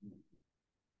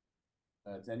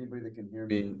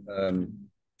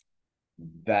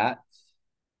 That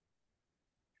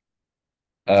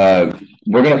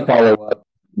we're going to follow up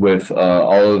with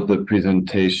all of the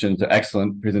presentations, the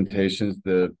excellent presentations,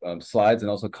 the slides, and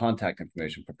also contact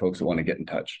information for folks who want to get in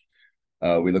touch.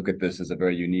 We look at this as a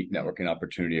very unique networking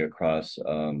opportunity across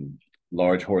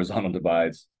large horizontal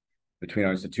divides between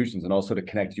our institutions, and also to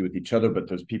connect you with each other. But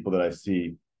there's people that I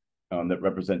see that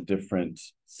represent different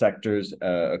sectors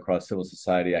across civil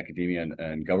society, academia,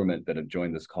 and government that have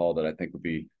joined this call that I think would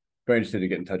be very interested to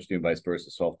get in touch with you and vice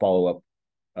versa. So I'll follow up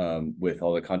with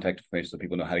all the contact information so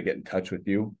people know how to get in touch with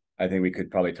you. I think we could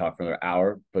probably talk for another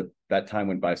hour, but that time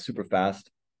went by super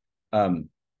fast. I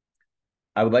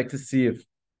would like to see if,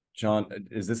 John,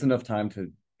 is this enough time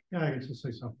to? Yeah, I can just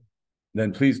say something.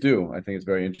 Then please do. I think it's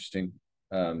very interesting.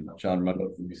 John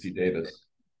Rundle from UC Davis.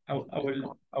 I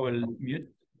will mute.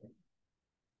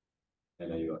 I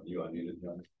know you unmuted,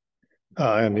 John.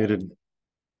 I am muted.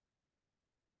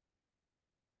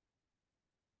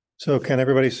 So can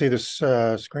everybody see this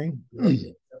screen?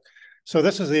 So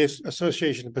this is the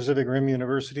Association of Pacific Rim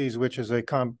Universities, which is a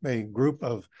group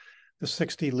of the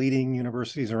 60 leading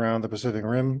universities around the Pacific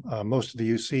Rim. Most of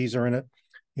the UCs are in it.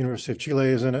 University of Chile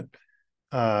is in it.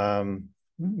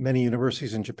 Many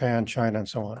universities in Japan, China, and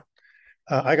so on.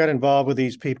 I got involved with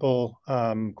these people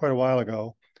quite a while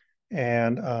ago,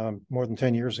 and more than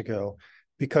 10 years ago,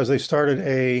 because they started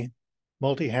a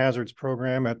multi-hazards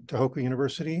program at Tohoku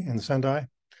University in Sendai.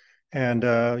 And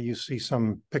you see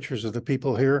some pictures of the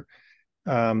people here.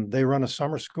 They run a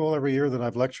summer school every year that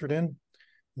I've lectured in.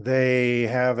 They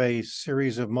have a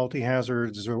series of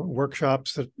multi-hazards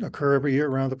workshops that occur every year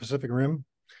around the Pacific Rim,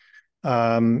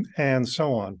 and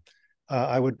so on.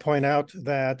 I would point out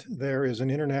that there is an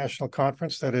international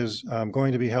conference that is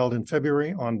going to be held in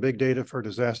February on big data for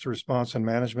disaster response and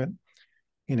management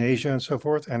in Asia and so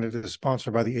forth, and it is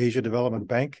sponsored by the Asia Development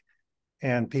Bank.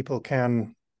 And people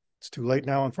can, it's too late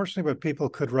now, unfortunately, but people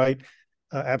could write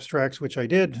abstracts, which I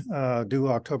did, due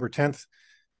October 10th,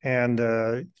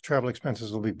 and travel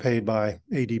expenses will be paid by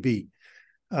ADB.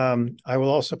 I will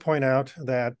also point out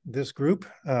that this group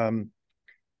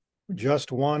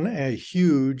just won a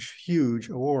huge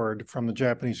award from the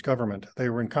Japanese government. They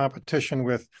were in competition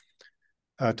with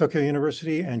Tokyo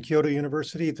University and Kyoto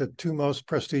University, the 2 most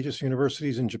prestigious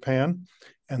universities in Japan,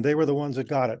 and they were the ones that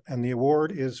got it. And the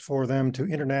award is for them to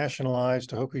internationalize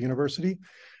Tohoku University.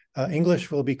 English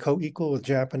will be co-equal with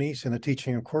Japanese in the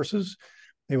teaching of courses.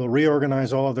 They will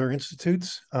reorganize all of their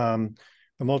institutes. The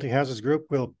multi-hazards group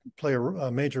will play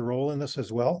a major role in this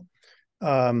as well.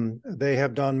 They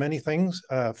have done many things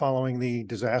following the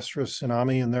disastrous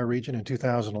tsunami in their region in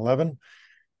 2011.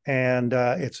 And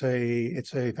it's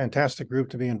a fantastic group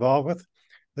to be involved with.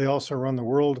 They also run the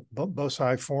World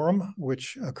BOSAI Forum,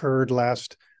 which occurred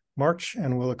last March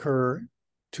and will occur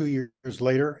 2 years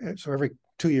later. So every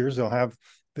 2 years, they'll have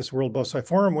this World BOSAI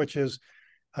Forum, which is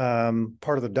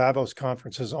part of the Davos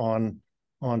conferences on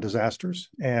disasters.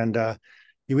 And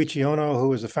Yuichi Ono,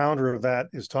 who is the founder of that,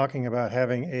 is talking about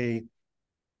having a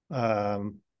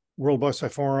World BOSAI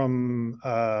Forum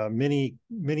mini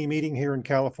meeting here in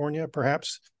California,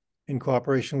 perhaps in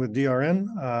cooperation with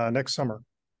DRN next summer.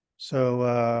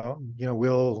 So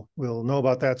we'll know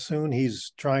about that soon.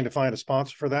 He's trying to find a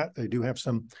sponsor for that. They do have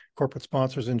some corporate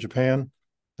sponsors in Japan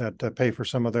that pay for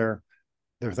some of their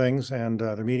things and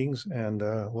their meetings, and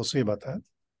we'll see about that.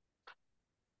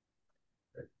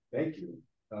 Thank you.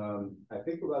 I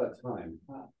think we're out of time.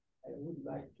 I would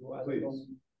like to add Please.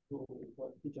 To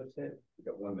what you just said. We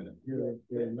got 1 minute.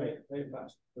 Very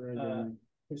fast.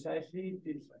 Precisely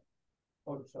this.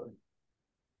 Oh, sorry.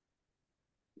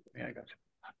 Yeah, I got you.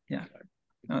 Yeah,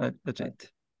 no, that's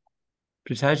it.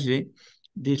 Precisely,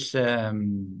 this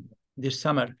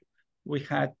summer, we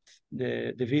had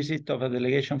the visit of a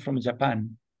delegation from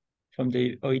Japan, from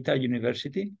the Oita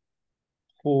University,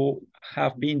 who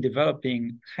have been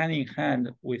developing hand in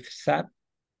hand with SAP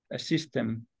a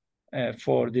system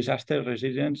for disaster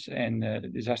resilience and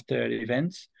disaster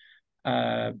events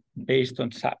based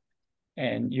on SAP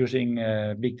and using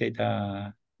big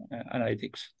data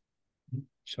analytics.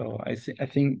 So I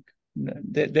think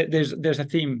there's a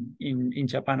theme in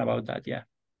Japan about that. Yeah.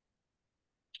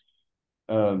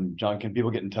 John, can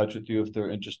people get in touch with you if they're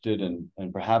interested, and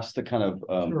perhaps the kind of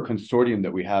consortium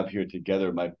that we have here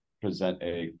together might present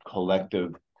a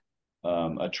collective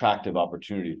attractive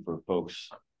opportunity for folks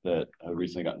that have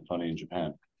recently gotten funding in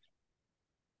Japan.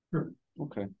 Sure.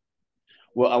 Okay.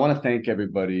 Well, I want to thank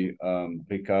everybody,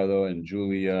 Ricardo and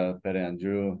Julia, Pere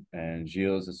Andrew, and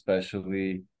Gilles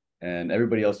especially, and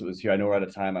everybody else that was here. I know we're out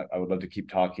of time. I would love to keep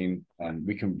talking.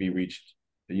 We can be reached.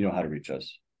 You know how to reach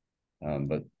us.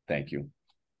 But thank you.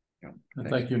 And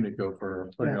thank you, Nico,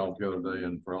 for putting it all together today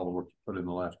and for all the work you put in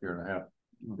the last year and a half,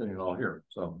 getting it all here.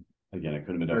 So again, I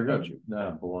couldn't have done very good. You.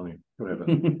 No, baloney.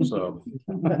 So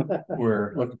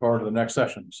we're looking forward to the next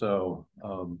session. So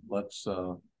let's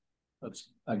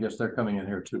I guess they're coming in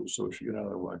here too, so we should get out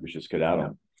of the way. We should get out of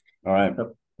them. All right.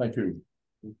 Yep. Thank you.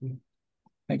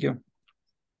 Thank you.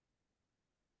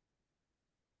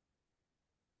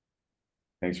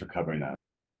 Thanks for covering that.